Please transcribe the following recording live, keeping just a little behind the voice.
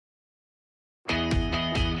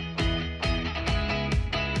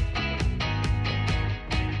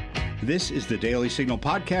This is the Daily Signal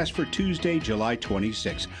podcast for Tuesday, July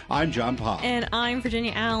 26. I'm John Pop. And I'm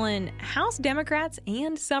Virginia Allen. House Democrats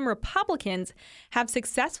and some Republicans have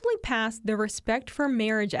successfully passed the Respect for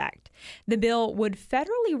Marriage Act. The bill would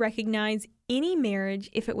federally recognize any marriage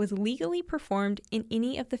if it was legally performed in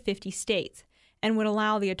any of the 50 states, and would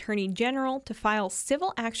allow the Attorney General to file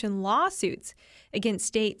civil action lawsuits against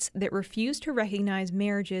states that refuse to recognize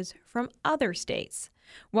marriages from other states.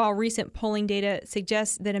 While recent polling data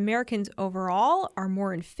suggests that Americans overall are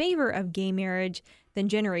more in favor of gay marriage than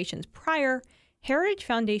generations prior, Heritage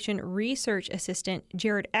Foundation research assistant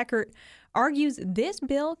Jared Eckert argues this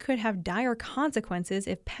bill could have dire consequences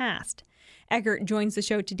if passed. Eckert joins the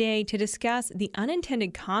show today to discuss the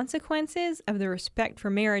unintended consequences of the Respect for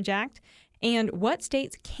Marriage Act and what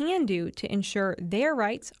states can do to ensure their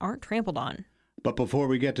rights aren't trampled on. But before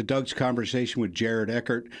we get to Doug's conversation with Jared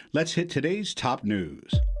Eckert, let's hit today's top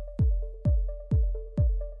news.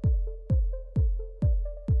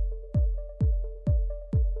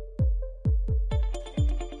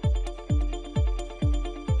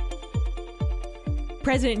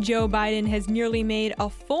 President Joe Biden has nearly made a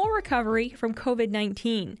full recovery from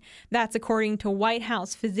COVID-19. That's according to White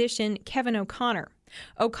House physician Kevin O'Connor.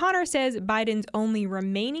 O'Connor says Biden's only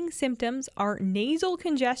remaining symptoms are nasal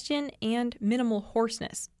congestion and minimal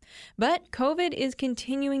hoarseness. But COVID is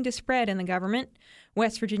continuing to spread in the government.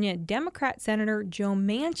 West Virginia Democrat Senator Joe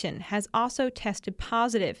Manchin has also tested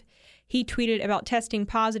positive. He tweeted about testing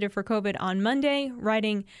positive for COVID on Monday,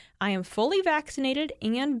 writing, "I am fully vaccinated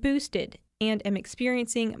and boosted and am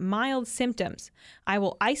experiencing mild symptoms. I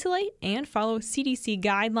will isolate and follow CDC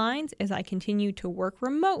guidelines as I continue to work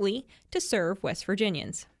remotely to serve West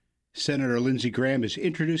Virginians." Senator Lindsey Graham is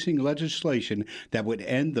introducing legislation that would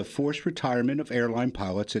end the forced retirement of airline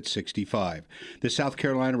pilots at 65. The South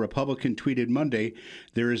Carolina Republican tweeted Monday,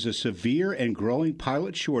 "There is a severe and growing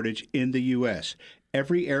pilot shortage in the U.S.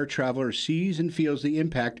 Every air traveler sees and feels the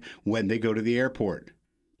impact when they go to the airport."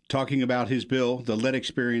 Talking about his bill, the Let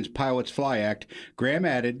Experienced Pilots Fly Act, Graham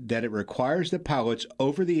added that it requires that pilots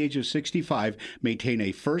over the age of 65 maintain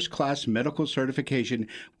a first-class medical certification,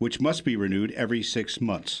 which must be renewed every 6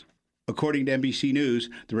 months. According to NBC News,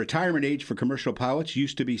 the retirement age for commercial pilots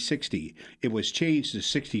used to be 60. It was changed to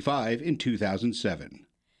 65 in 2007.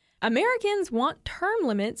 Americans want term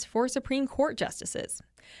limits for Supreme Court justices.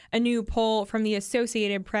 A new poll from the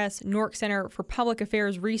Associated Press Nork Center for Public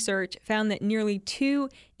Affairs Research found that nearly 2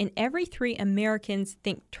 in every 3 Americans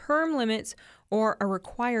think term limits or a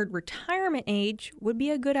required retirement age would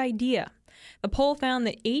be a good idea. The poll found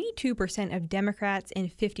that 82% of Democrats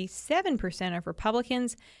and 57% of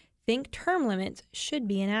Republicans think term limits should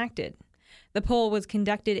be enacted. The poll was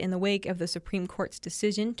conducted in the wake of the Supreme Court's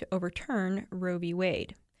decision to overturn Roe v.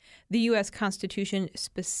 Wade. The U.S. Constitution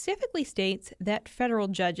specifically states that federal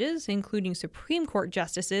judges, including Supreme Court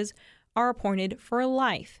justices, are appointed for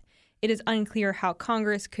life. It is unclear how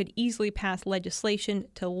Congress could easily pass legislation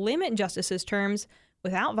to limit justices' terms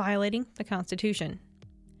without violating the Constitution.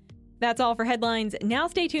 That's all for headlines. Now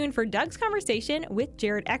stay tuned for Doug's conversation with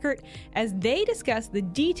Jared Eckert as they discuss the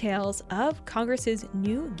details of Congress's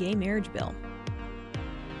new gay marriage bill.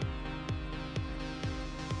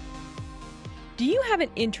 Do you have an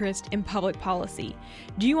interest in public policy?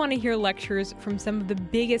 Do you want to hear lectures from some of the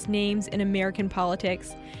biggest names in American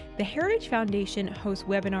politics? The Heritage Foundation hosts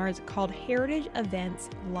webinars called Heritage Events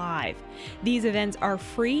Live. These events are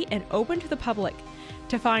free and open to the public.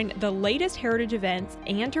 To find the latest Heritage events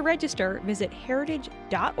and to register, visit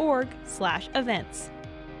heritage.org/events.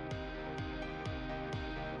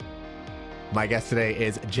 My guest today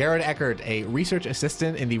is Jared Eckert, a research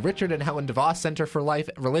assistant in the Richard and Helen DeVos Center for Life,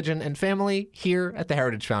 Religion, and Family here at the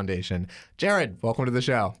Heritage Foundation. Jared, welcome to the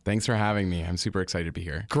show. Thanks for having me. I'm super excited to be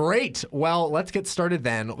here. Great. Well, let's get started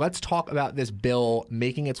then. Let's talk about this bill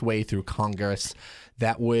making its way through Congress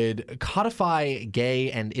that would codify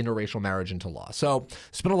gay and interracial marriage into law. So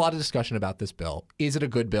there's been a lot of discussion about this bill. Is it a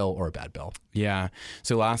good bill or a bad bill? Yeah.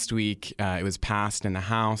 So last week, it was passed in the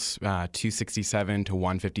House, 267 to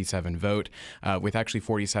 157 vote, with actually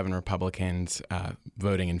 47 Republicans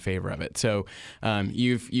voting in favor of it. So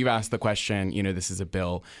you've asked the question, this is a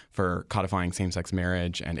bill for codifying same-sex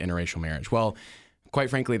marriage and interracial marriage. Well, quite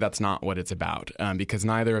frankly, that's not what it's about, because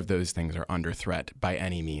neither of those things are under threat by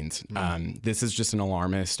any means. This is just an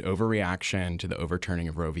alarmist overreaction to the overturning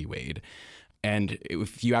of Roe v. Wade. And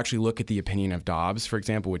if you actually look at the opinion of Dobbs, for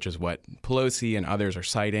example, which is what Pelosi and others are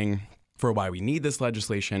citing for why we need this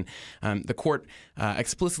legislation, the court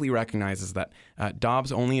explicitly recognizes that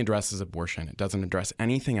Dobbs only addresses abortion. It doesn't address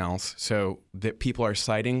anything else. So that people are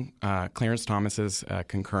citing Clarence Thomas's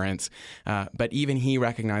concurrence, but even he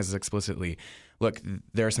recognizes explicitly look,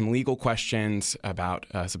 there are some legal questions about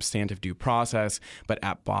substantive due process, but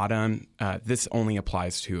at bottom, this only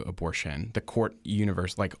applies to abortion. The court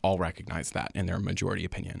universe, all recognize that in their majority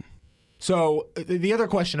opinion. So the other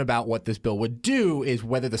question about what this bill would do is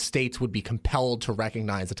whether the states would be compelled to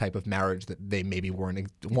recognize the type of marriage that they maybe weren't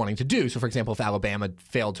wanting to do. So, for example, if Alabama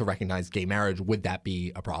failed to recognize gay marriage, would that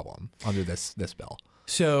be a problem under this bill?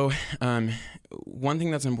 So one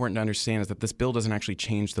thing that's important to understand is that this bill doesn't actually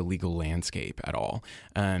change the legal landscape at all.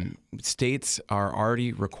 States are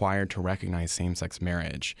already required to recognize same-sex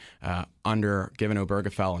marriage given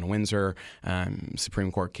Obergefell and Windsor.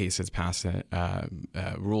 Supreme Court cases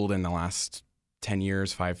ruled in the last 10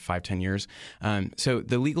 years, 10 years. So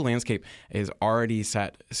the legal landscape is already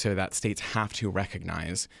set so that states have to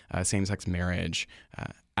recognize same-sex marriage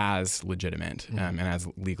as legitimate and as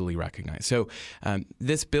legally recognized. So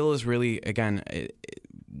this bill is really, again,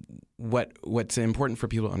 what's important for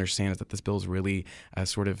people to understand is that this bill is really a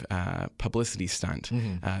sort of publicity stunt,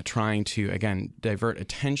 trying to, again, divert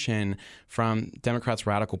attention from Democrats'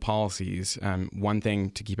 radical policies. One thing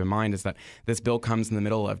to keep in mind is that this bill comes in the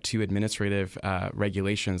middle of two administrative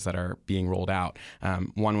regulations that are being rolled out.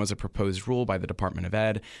 One was a proposed rule by the Department of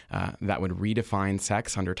Ed that would redefine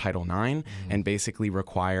sex under Title IX and basically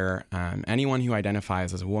require anyone who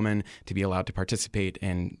identifies as a woman to be allowed to participate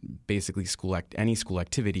in basically any school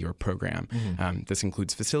activity or program. This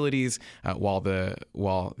includes facilities, while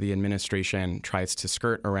the administration tries to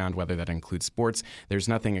skirt around whether that includes sports. There's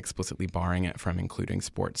nothing explicitly barring it from including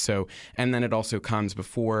sports. So, and then it also comes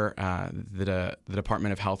before the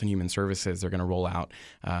Department of Health and Human Services. They're going to roll out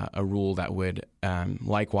a rule that would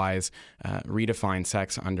likewise redefine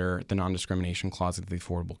sex under the Non-Discrimination Clause of the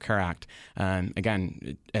Affordable Care Act.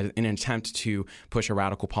 Again, in an attempt to push a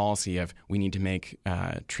radical policy of we need to make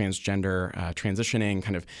transgender transitioning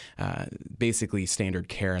kind of basically standard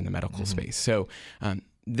care in the medical space. So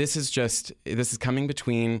this is coming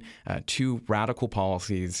between two radical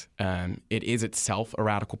policies. It is itself a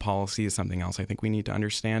radical policy is something else I think we need to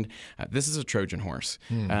understand. This is a Trojan horse.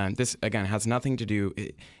 This, again, has nothing to do,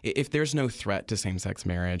 if there's no threat to same-sex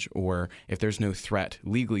marriage or if there's no threat,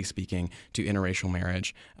 legally speaking, to interracial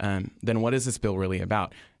marriage, then what is this bill really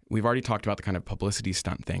about? We've already talked about the kind of publicity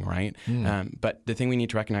stunt thing, right? But the thing we need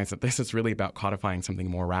to recognize that this is really about codifying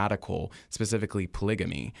something more radical, specifically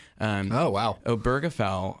polygamy. Oh, wow.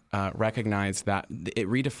 Obergefell recognized that it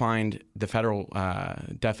redefined the federal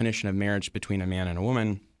definition of marriage between a man and a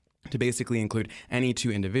woman to basically include any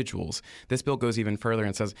two individuals. This bill goes even further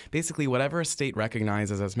and says basically whatever a state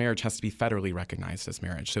recognizes as marriage has to be federally recognized as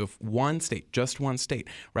marriage. So if just one state,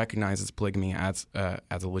 recognizes polygamy as a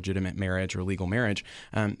legitimate marriage or legal marriage,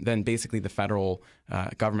 then basically the federal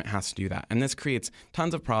government has to do that. And this creates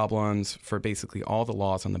tons of problems for basically all the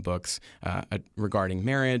laws on the books regarding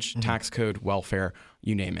marriage, tax code, welfare,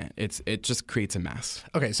 you name it. It just creates a mess.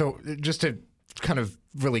 Okay, so just to kind of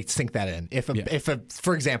really sink that in.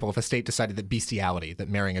 For example, if a state decided that bestiality, that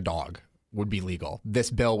marrying a dog would be legal, this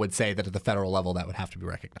bill would say that at the federal level that would have to be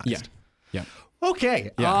recognized. Yeah. Okay.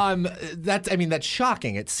 Yeah. That's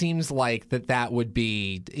shocking. It seems like that would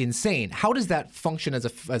be insane. How does that function as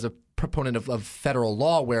a proponent of federal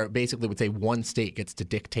law, where it basically would say one state gets to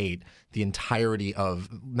dictate the entirety of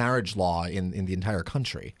marriage law in the entire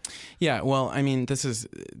country? Yeah, well, I mean, this is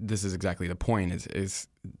exactly the point. Is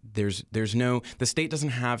the state doesn't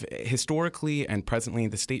have, historically and presently,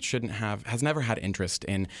 the state has never had interest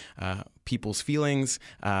in people's feelings,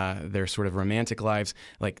 their sort of romantic lives.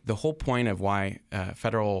 Like the whole point of why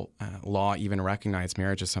federal law even recognized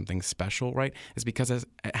marriage as something special, right, is because it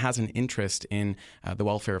has an interest in the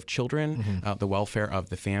welfare of children, the welfare of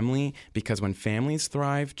the family, because when families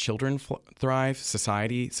thrive, children thrive,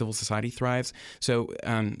 civil society thrives. So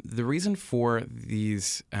the reason for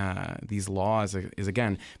these laws is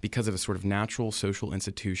again because of a sort of natural social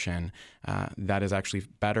institution that is actually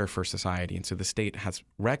better for society. And so the state has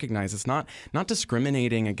recognized it's not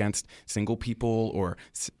discriminating against single people or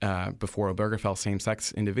before Obergefell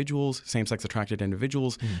same-sex attracted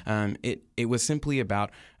individuals. It was simply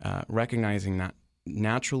about recognizing that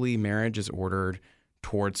naturally marriage is ordered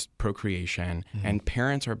towards procreation, and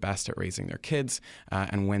parents are best at raising their kids.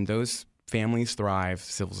 And when those families thrive,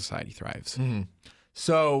 civil society thrives.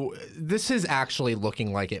 So this is actually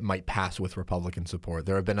looking like it might pass with Republican support.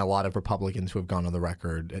 There have been a lot of Republicans who have gone on the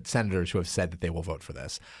record, senators who have said that they will vote for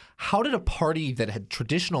this. How did a party that had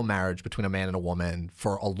traditional marriage between a man and a woman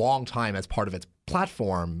for a long time as part of its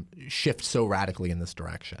platform shift so radically in this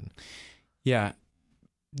direction? Yeah.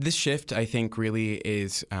 This shift, I think, really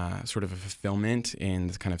is sort of a fulfillment in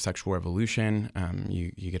this kind of sexual revolution.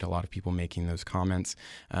 You get a lot of people making those comments.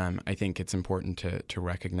 I think it's important to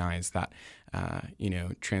recognize that,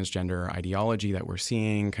 transgender ideology that we're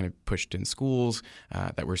seeing kind of pushed in schools,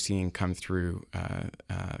 that we're seeing come through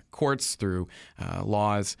courts, through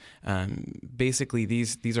laws. Basically,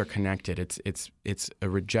 these are connected. It's a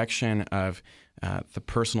rejection of the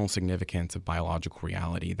personal significance of biological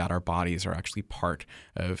reality, that our bodies are actually part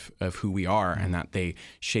of who we are and that they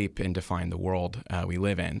shape and define the world we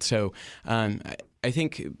live in. So I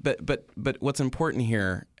think, but what's important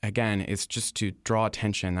here, again, is just to draw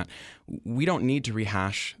attention that we don't need to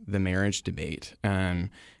rehash the marriage debate.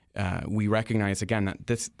 We recognize, again,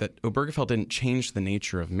 that Obergefell didn't change the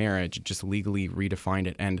nature of marriage, it just legally redefined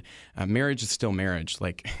it. And marriage is still marriage.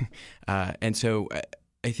 And so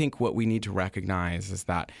I think what we need to recognize is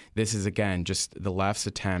that this is, again, just the left's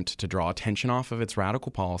attempt to draw attention off of its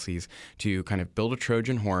radical policies, to kind of build a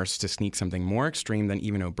Trojan horse to sneak something more extreme than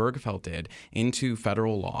even Obergefell did into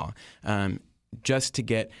federal law. Just to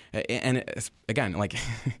get, and again,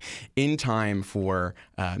 in time for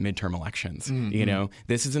midterm elections. Mm-hmm.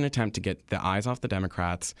 This is an attempt to get the eyes off the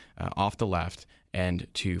Democrats, off the left, and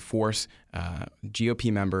to force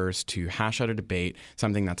GOP members to hash out a debate,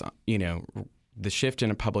 something that's, the shift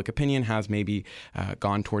in public opinion has maybe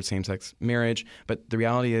gone towards same-sex marriage, but the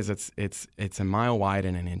reality is it's a mile wide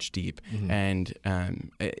and an inch deep, mm-hmm. and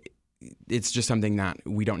it's just something that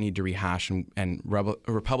we don't need to rehash, and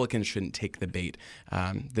Republicans shouldn't take the bait.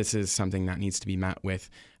 This is something that needs to be met with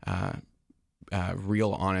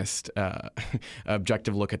real, honest,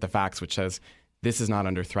 objective look at the facts, which says this is not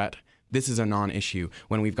under threat. This is a non-issue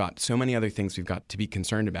when we've got so many other things we've got to be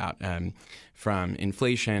concerned about, from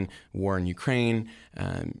inflation, war in Ukraine,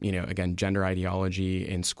 again, gender ideology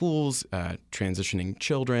in schools, transitioning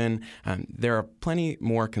children. There are plenty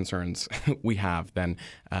more concerns we have than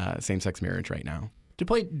same-sex marriage right now. To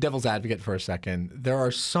play devil's advocate for a second, there are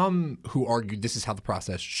some who argue this is how the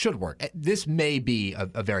process should work. This may be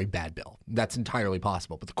a very bad bill. That's entirely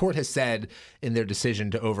possible. But the court has said in their decision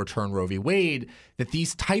to overturn Roe v. Wade that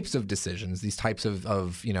these types of decisions, these types of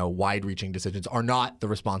wide-reaching decisions, are not the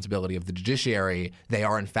responsibility of the judiciary. They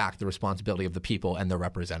are, in fact, the responsibility of the people and their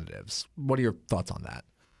representatives. What are your thoughts on that?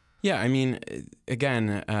 Yeah, I mean,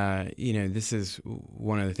 again, this is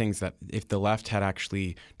one of the things that if the left had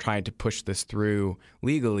actually tried to push this through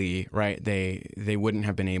legally, right, they wouldn't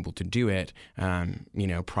have been able to do it,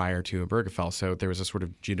 prior to Obergefell. So there was a sort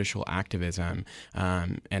of judicial activism.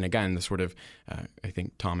 And again, the sort of, I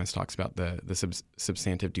think Thomas talks about the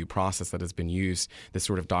substantive due process that has been used, this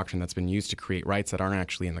sort of doctrine that's been used to create rights that aren't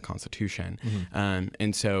actually in the Constitution. Mm-hmm.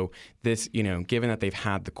 And so this, given that they've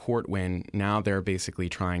had the court win, now they're basically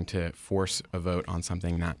trying to force a vote on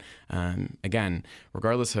something that, again,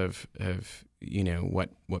 regardless of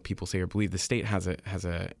what people say or believe, the state has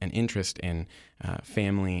an interest in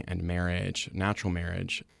family and marriage, natural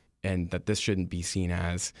marriage, and that this shouldn't be seen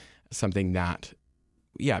as something that,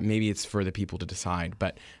 maybe it's for the people to decide,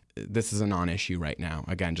 but this is a non-issue right now.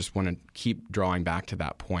 Again, just want to keep drawing back to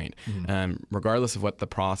that point. Mm-hmm. Regardless of what the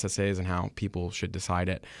process is and how people should decide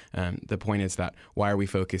it, the point is that why are we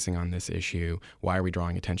focusing on this issue? Why are we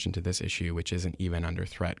drawing attention to this issue, which isn't even under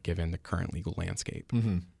threat given the current legal landscape?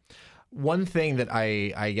 Mm-hmm. One thing that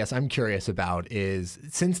I guess I'm curious about is,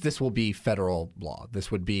 since this will be federal law,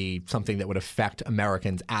 this would be something that would affect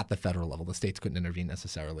Americans at the federal level. The states couldn't intervene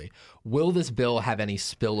necessarily. Will this bill have any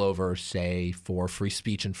spillover, say, for free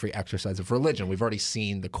speech and free exercise of religion? We've already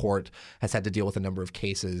seen the court has had to deal with a number of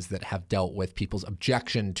cases that have dealt with people's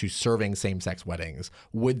objection to serving same-sex weddings.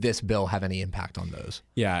 Would this bill have any impact on those?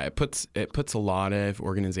 Yeah, it puts a lot of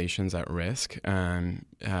organizations at risk.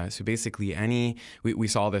 So basically, we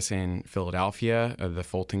saw this in Philadelphia. The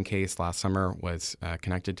Fulton case last summer was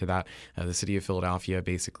connected to that. The city of Philadelphia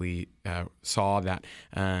basically saw that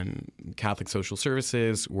Catholic social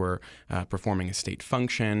services were performing a state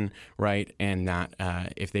function, right, and that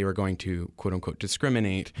if they were going to, quote unquote,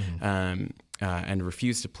 discriminate and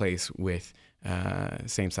refuse to place with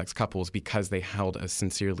same-sex couples because they held a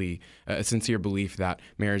sincere belief that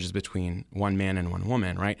marriage is between one man and one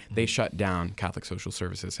woman, right? Mm-hmm. They shut down Catholic social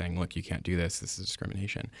services, saying, look, you can't do this. This is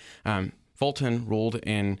discrimination. Fulton ruled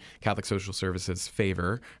in Catholic social services'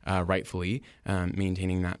 favor, rightfully,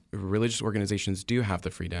 maintaining that religious organizations do have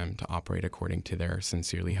the freedom to operate according to their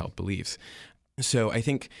sincerely held beliefs. So I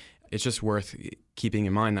think it's just worth keeping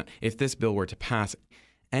in mind that if this bill were to pass,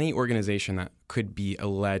 any organization that could be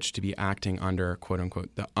alleged to be acting under, quote unquote,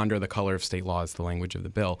 under the color of state law is the language of the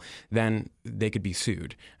bill, then they could be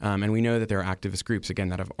sued. And we know that there are activist groups, again,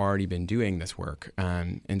 that have already been doing this work.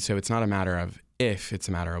 And so it's not a matter of if, it's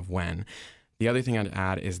a matter of when. The other thing I'd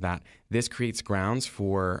add is that this creates grounds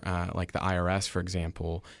for, like the IRS, for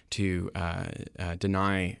example, to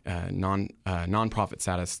deny nonprofit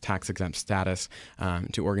status, tax-exempt status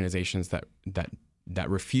to organizations that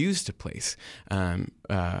refuse to place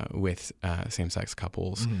with same-sex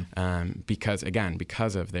couples because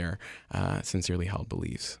of their sincerely held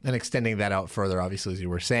beliefs. And extending that out further, obviously, as you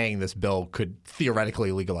were saying, this bill could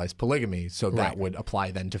theoretically legalize polygamy. So that would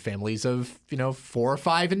apply then to families of, 4 or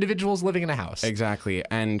 5 individuals living in a house. Exactly.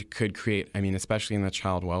 And could create, especially in the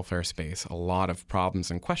child welfare space, a lot of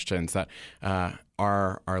problems and questions that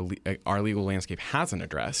our legal landscape hasn't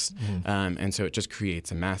addressed. And so it just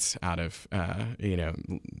creates a mess out of,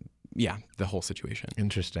 the whole situation.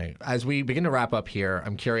 Interesting. As we begin to wrap up here,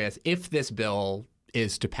 I'm curious, if this bill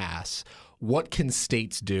is to pass, what can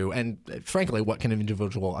states do? And frankly, what can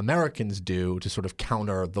individual Americans do to sort of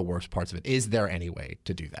counter the worst parts of it? Is there any way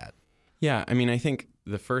to do that? Yeah, I think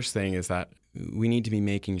the first thing is that we need to be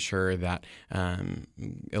making sure that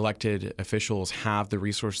elected officials have the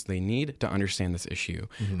resources they need to understand this issue.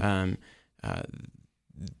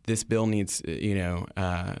 This bill needs,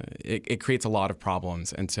 it creates a lot of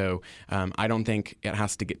problems. And so I don't think it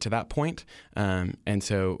has to get to that point. And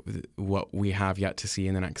so what we have yet to see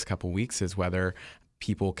in the next couple of weeks is whether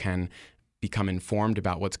people can become informed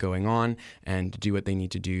about what's going on and do what they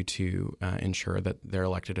need to do to ensure that their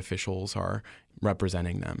elected officials are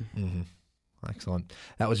representing them. Excellent.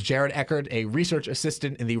 That was Jared Eckert, a research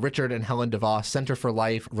assistant in the Richard and Helen DeVos Center for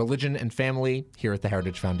Life, Religion, and Family here at the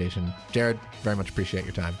Heritage Foundation. Jared, very much appreciate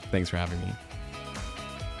your time. Thanks for having me.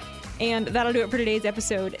 And that'll do it for today's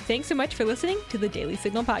episode. Thanks so much for listening to the Daily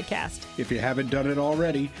Signal podcast. If you haven't done it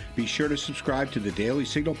already, be sure to subscribe to the Daily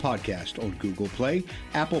Signal podcast on Google Play,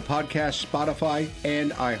 Apple Podcasts, Spotify,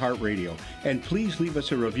 and iHeartRadio. And please leave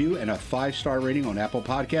us a review and a 5-star rating on Apple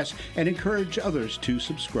Podcasts and encourage others to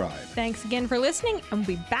subscribe. Thanks again for listening, and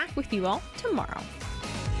we'll be back with you all tomorrow.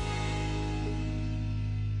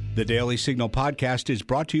 The Daily Signal podcast is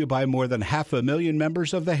brought to you by more than 500,000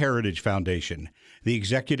 members of the Heritage Foundation. The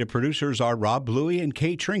executive producers are Rob Bluey and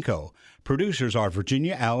Kate Trinko. Producers are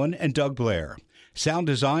Virginia Allen and Doug Blair. Sound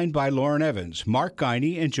designed by Lauren Evans, Mark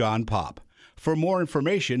Guiney, and John Pop. For more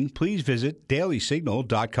information, please visit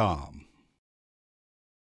dailysignal.com.